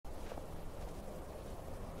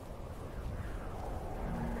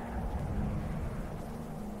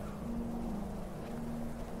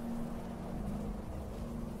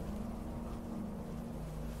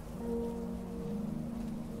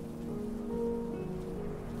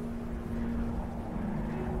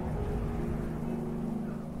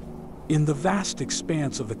In the vast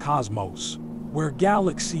expanse of the cosmos, where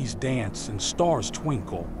galaxies dance and stars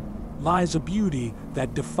twinkle, lies a beauty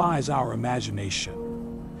that defies our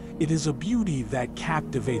imagination. It is a beauty that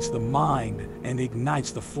captivates the mind and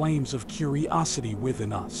ignites the flames of curiosity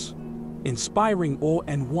within us, inspiring awe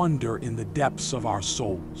and wonder in the depths of our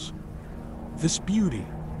souls. This beauty,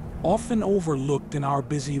 often overlooked in our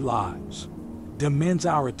busy lives, demands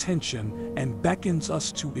our attention and beckons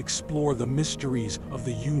us to explore the mysteries of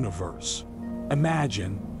the universe.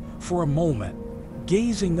 Imagine, for a moment,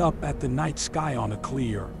 gazing up at the night sky on a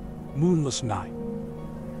clear, moonless night.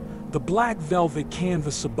 The black velvet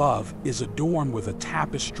canvas above is adorned with a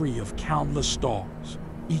tapestry of countless stars,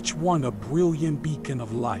 each one a brilliant beacon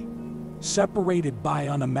of light, separated by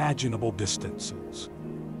unimaginable distances.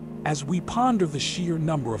 As we ponder the sheer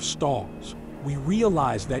number of stars, we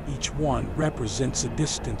realize that each one represents a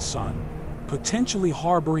distant sun, potentially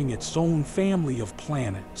harboring its own family of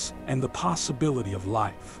planets and the possibility of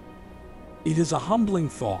life. It is a humbling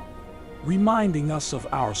thought, reminding us of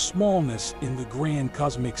our smallness in the grand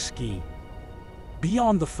cosmic scheme.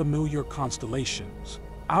 Beyond the familiar constellations,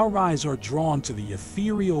 our eyes are drawn to the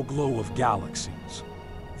ethereal glow of galaxies.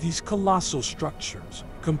 These colossal structures,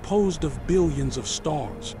 composed of billions of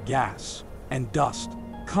stars, gas, and dust,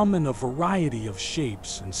 come in a variety of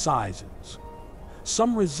shapes and sizes.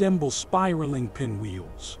 Some resemble spiraling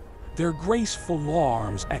pinwheels, their graceful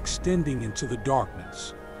arms extending into the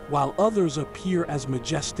darkness, while others appear as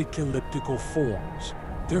majestic elliptical forms,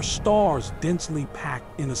 their stars densely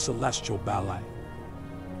packed in a celestial ballet.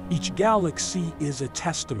 Each galaxy is a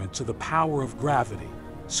testament to the power of gravity,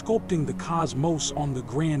 sculpting the cosmos on the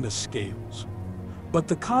grandest scales. But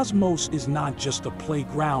the cosmos is not just a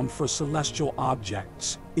playground for celestial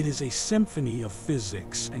objects, it is a symphony of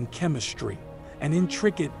physics and chemistry, an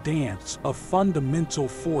intricate dance of fundamental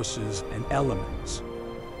forces and elements.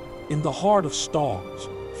 In the heart of stars,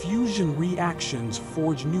 fusion reactions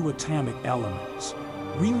forge new atomic elements,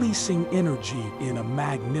 releasing energy in a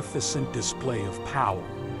magnificent display of power.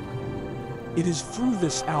 It is through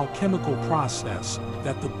this alchemical process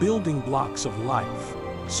that the building blocks of life,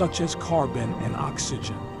 such as carbon and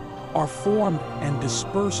oxygen, are formed and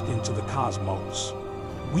dispersed into the cosmos.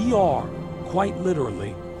 We are, quite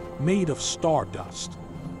literally, made of stardust.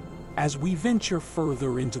 As we venture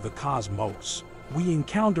further into the cosmos, we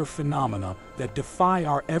encounter phenomena that defy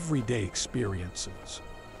our everyday experiences.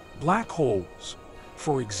 Black holes,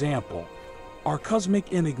 for example, are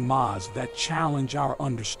cosmic enigmas that challenge our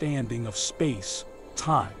understanding of space,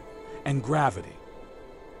 time, and gravity.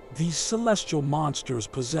 These celestial monsters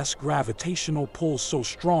possess gravitational pulls so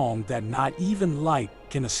strong that not even light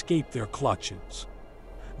can escape their clutches.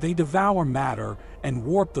 They devour matter and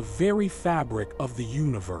warp the very fabric of the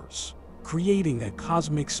universe, creating a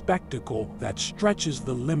cosmic spectacle that stretches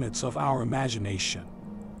the limits of our imagination.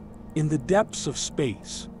 In the depths of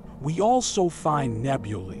space, we also find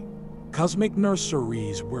nebulae, cosmic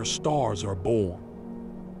nurseries where stars are born.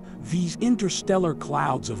 These interstellar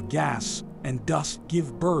clouds of gas and dust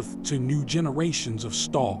give birth to new generations of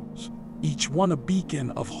stars, each one a beacon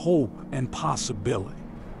of hope and possibility.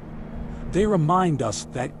 They remind us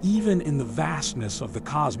that even in the vastness of the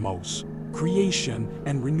cosmos, creation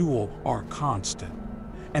and renewal are constant,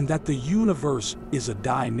 and that the universe is a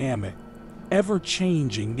dynamic,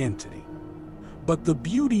 ever-changing entity. But the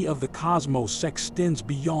beauty of the cosmos extends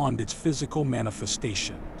beyond its physical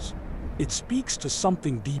manifestations. It speaks to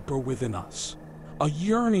something deeper within us, a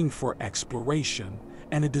yearning for exploration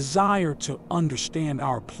and a desire to understand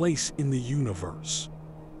our place in the universe.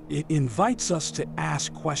 It invites us to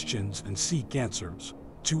ask questions and seek answers,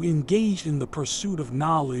 to engage in the pursuit of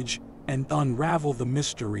knowledge and unravel the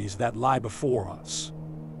mysteries that lie before us.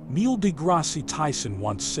 Neil deGrasse Tyson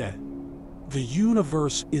once said, "The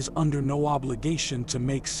universe is under no obligation to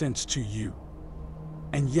make sense to you."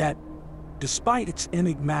 And yet, despite its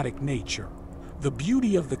enigmatic nature, the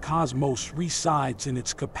beauty of the cosmos resides in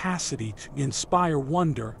its capacity to inspire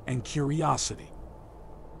wonder and curiosity.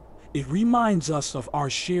 It reminds us of our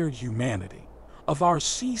shared humanity, of our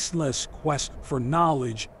ceaseless quest for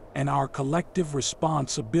knowledge, and our collective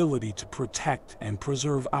responsibility to protect and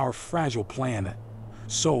preserve our fragile planet.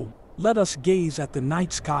 So, let us gaze at the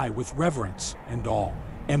night sky with reverence and awe,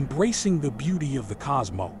 embracing the beauty of the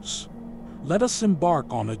cosmos. Let us embark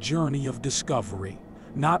on a journey of discovery,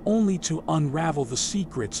 not only to unravel the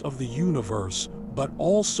secrets of the universe, but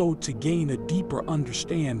also to gain a deeper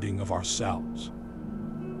understanding of ourselves.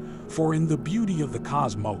 For in the beauty of the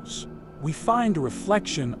cosmos, we find a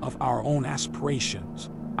reflection of our own aspirations,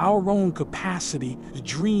 our own capacity to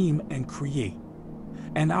dream and create,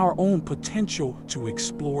 and our own potential to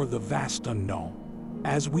explore the vast unknown.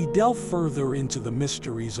 As we delve further into the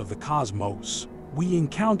mysteries of the cosmos, we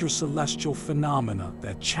encounter celestial phenomena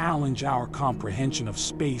that challenge our comprehension of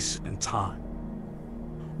space and time.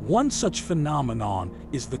 One such phenomenon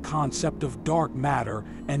is the concept of dark matter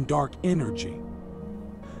and dark energy.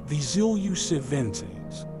 These elusive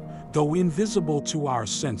entities, though invisible to our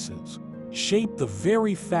senses, shape the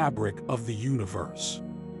very fabric of the universe.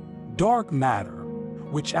 Dark matter,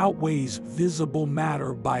 which outweighs visible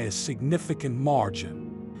matter by a significant margin,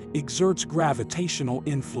 exerts gravitational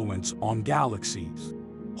influence on galaxies,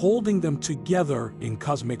 holding them together in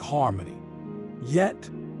cosmic harmony. Yet,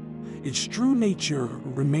 its true nature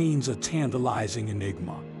remains a tantalizing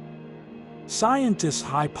enigma. Scientists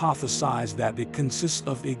hypothesize that it consists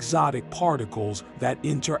of exotic particles that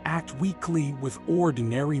interact weakly with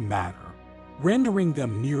ordinary matter, rendering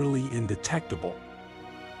them nearly indetectable.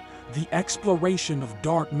 The exploration of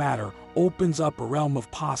dark matter opens up a realm of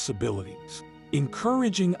possibilities,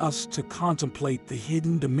 encouraging us to contemplate the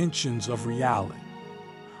hidden dimensions of reality.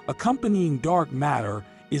 Accompanying dark matter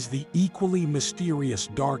is the equally mysterious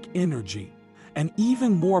dark energy, an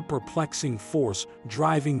even more perplexing force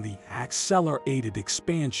driving the accelerated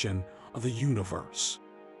expansion of the universe.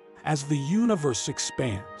 As the universe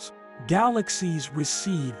expands, galaxies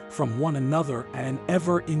recede from one another at an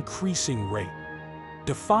ever-increasing rate,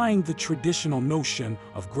 defying the traditional notion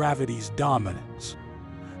of gravity's dominance.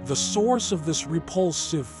 The source of this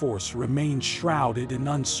repulsive force remains shrouded in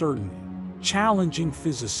uncertainty, challenging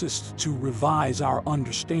physicists to revise our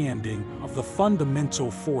understanding of the fundamental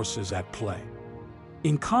forces at play.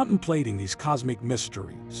 In contemplating these cosmic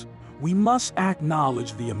mysteries, we must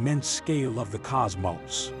acknowledge the immense scale of the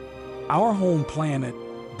cosmos. Our home planet,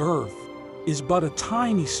 Earth, is but a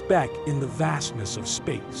tiny speck in the vastness of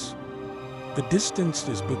space. The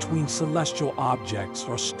distances between celestial objects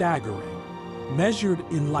are staggering, measured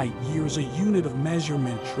in light years, a unit of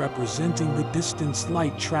measurement representing the distance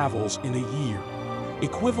light travels in a year,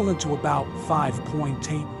 equivalent to about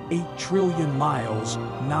 5.88 trillion miles,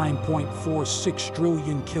 9.46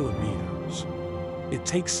 trillion kilometers. It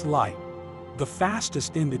takes light, the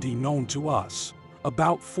fastest entity known to us,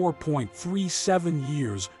 about 4.37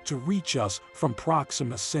 years to reach us from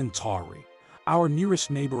Proxima Centauri, our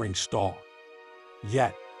nearest neighboring star.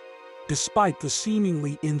 Yet, despite the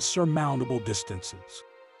seemingly insurmountable distances,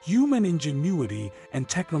 human ingenuity and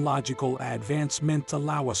technological advancement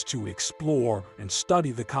allow us to explore and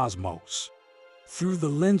study the cosmos. Through the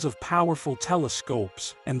lens of powerful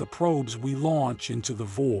telescopes and the probes we launch into the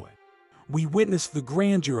void, we witness the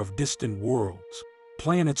grandeur of distant worlds,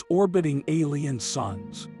 planets orbiting alien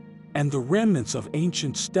suns, and the remnants of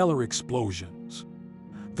ancient stellar explosions.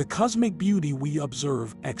 The cosmic beauty we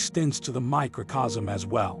observe extends to the microcosm as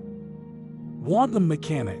well. Quantum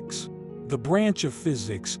mechanics, the branch of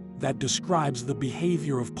physics that describes the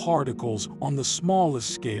behavior of particles on the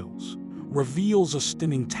smallest scales, reveals a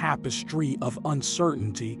stunning tapestry of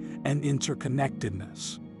uncertainty and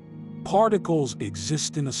interconnectedness. Particles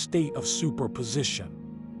exist in a state of superposition,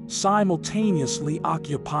 simultaneously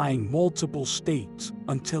occupying multiple states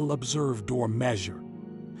until observed or measured.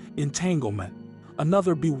 Entanglement,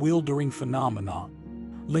 another bewildering phenomenon,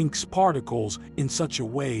 links particles in such a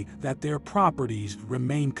way that their properties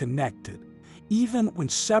remain connected, even when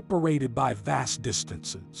separated by vast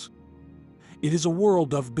distances. It is a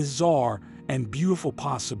world of bizarre and beautiful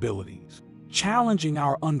possibilities, challenging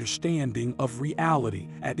our understanding of reality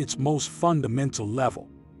at its most fundamental level.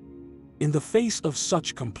 In the face of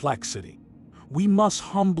such complexity, we must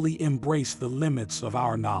humbly embrace the limits of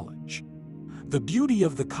our knowledge. The beauty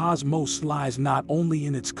of the cosmos lies not only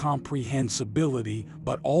in its comprehensibility,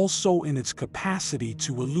 but also in its capacity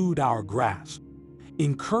to elude our grasp,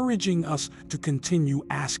 encouraging us to continue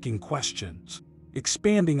asking questions,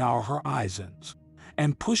 expanding our horizons,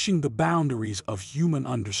 and pushing the boundaries of human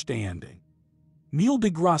understanding. Neil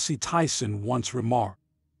deGrasse Tyson once remarked,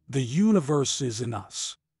 "The universe is in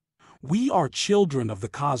us. We are children of the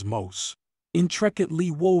cosmos, intricately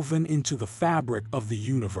woven into the fabric of the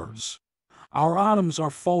universe. Our atoms are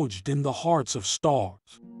forged in the hearts of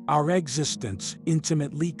stars, our existence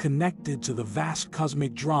intimately connected to the vast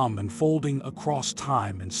cosmic drama unfolding across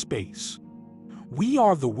time and space. We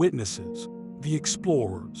are the witnesses, the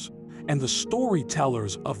explorers, and the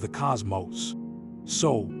storytellers of the cosmos.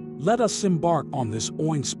 So, let us embark on this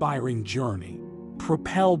awe-inspiring journey,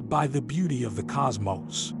 propelled by the beauty of the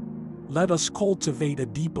cosmos. Let us cultivate a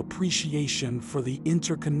deep appreciation for the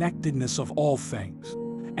interconnectedness of all things,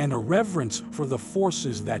 and a reverence for the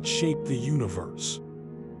forces that shape the universe.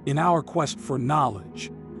 In our quest for knowledge,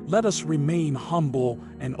 let us remain humble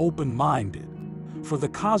and open-minded, for the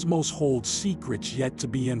cosmos holds secrets yet to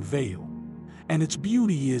be unveiled, and its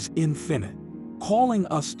beauty is infinite, calling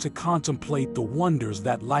us to contemplate the wonders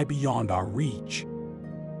that lie beyond our reach.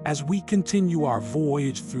 As we continue our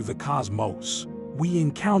voyage through the cosmos, we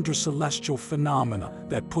encounter celestial phenomena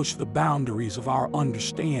that push the boundaries of our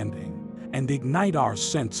understanding and ignite our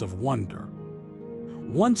sense of wonder.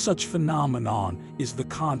 One such phenomenon is the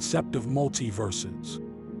concept of multiverses.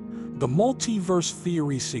 The multiverse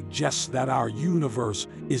theory suggests that our universe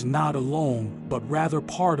is not alone, but rather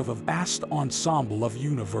part of a vast ensemble of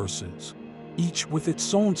universes, each with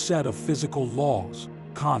its own set of physical laws,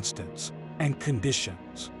 constants, and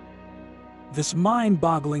conditions. This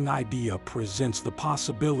mind-boggling idea presents the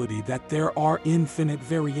possibility that there are infinite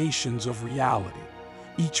variations of reality,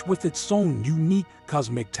 each with its own unique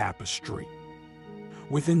cosmic tapestry.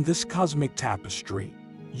 Within this cosmic tapestry,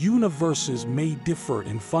 universes may differ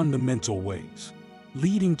in fundamental ways,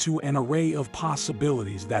 leading to an array of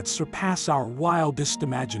possibilities that surpass our wildest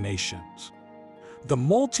imaginations. The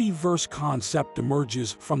multiverse concept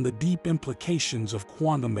emerges from the deep implications of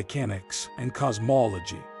quantum mechanics and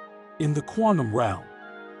cosmology. In the quantum realm,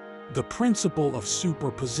 the principle of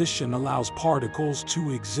superposition allows particles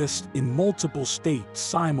to exist in multiple states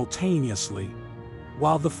simultaneously,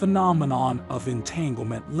 while the phenomenon of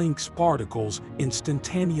entanglement links particles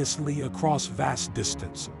instantaneously across vast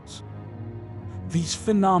distances. These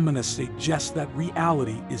phenomena suggest that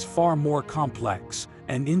reality is far more complex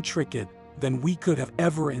and intricate than we could have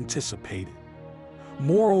ever anticipated.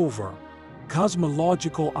 Moreover,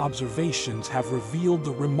 cosmological observations have revealed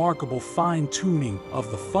the remarkable fine-tuning of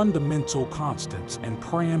the fundamental constants and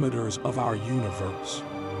parameters of our universe.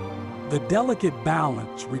 The delicate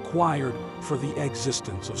balance required for the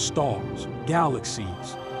existence of stars,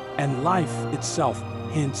 galaxies, and life itself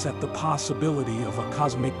hints at the possibility of a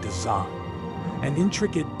cosmic design, an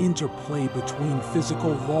intricate interplay between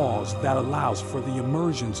physical laws that allows for the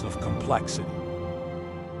emergence of complexity.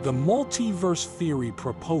 The multiverse theory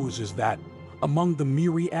proposes that, among the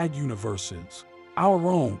myriad universes, our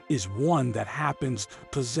own is one that happens to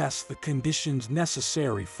possess the conditions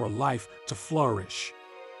necessary for life to flourish.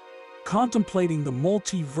 Contemplating the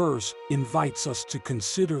multiverse invites us to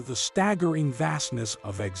consider the staggering vastness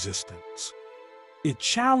of existence. It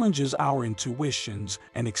challenges our intuitions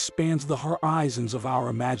and expands the horizons of our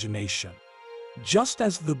imagination. Just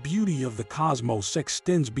as the beauty of the cosmos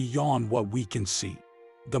extends beyond what we can see,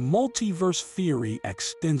 the multiverse theory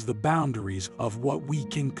extends the boundaries of what we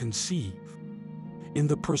can conceive. In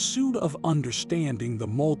the pursuit of understanding the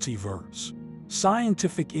multiverse,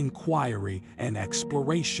 scientific inquiry and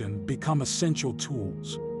exploration become essential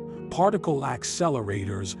tools. Particle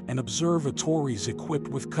accelerators and observatories equipped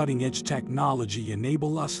with cutting-edge technology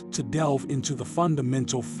enable us to delve into the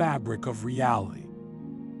fundamental fabric of reality.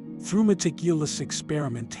 Through meticulous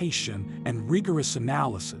experimentation and rigorous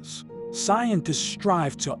analysis, scientists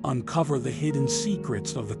strive to uncover the hidden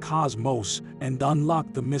secrets of the cosmos and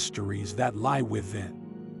unlock the mysteries that lie within.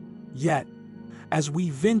 Yet, as we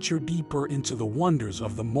venture deeper into the wonders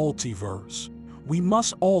of the multiverse, we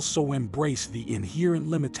must also embrace the inherent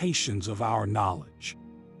limitations of our knowledge.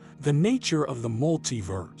 The nature of the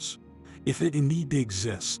multiverse, if it indeed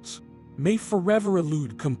exists, may forever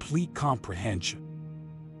elude complete comprehension.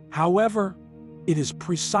 However, it is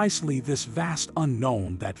precisely this vast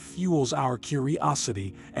unknown that fuels our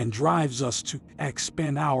curiosity and drives us to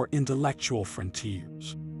expand our intellectual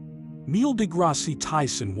frontiers. Neil deGrasse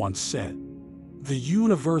Tyson once said, "The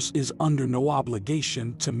universe is under no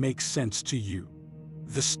obligation to make sense to you."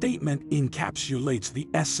 The statement encapsulates the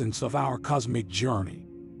essence of our cosmic journey.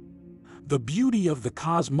 The beauty of the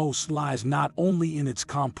cosmos lies not only in its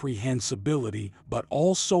comprehensibility, but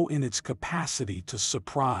also in its capacity to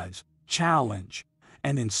surprise, challenge,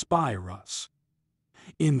 and inspire us.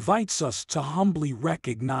 It invites us to humbly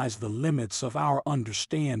recognize the limits of our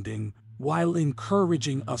understanding while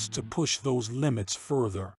encouraging us to push those limits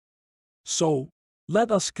further. So,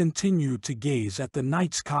 let us continue to gaze at the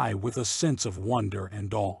night sky with a sense of wonder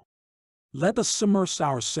and awe. Let us immerse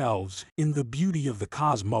ourselves in the beauty of the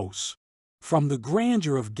cosmos, from the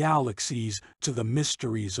grandeur of galaxies to the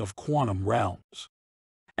mysteries of quantum realms.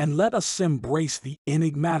 And let us embrace the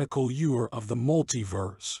enigmatical lure of the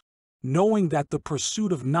multiverse, knowing that the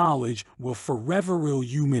pursuit of knowledge will forever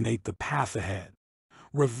illuminate the path ahead,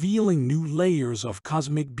 revealing new layers of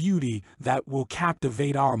cosmic beauty that will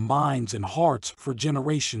captivate our minds and hearts for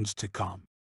generations to come.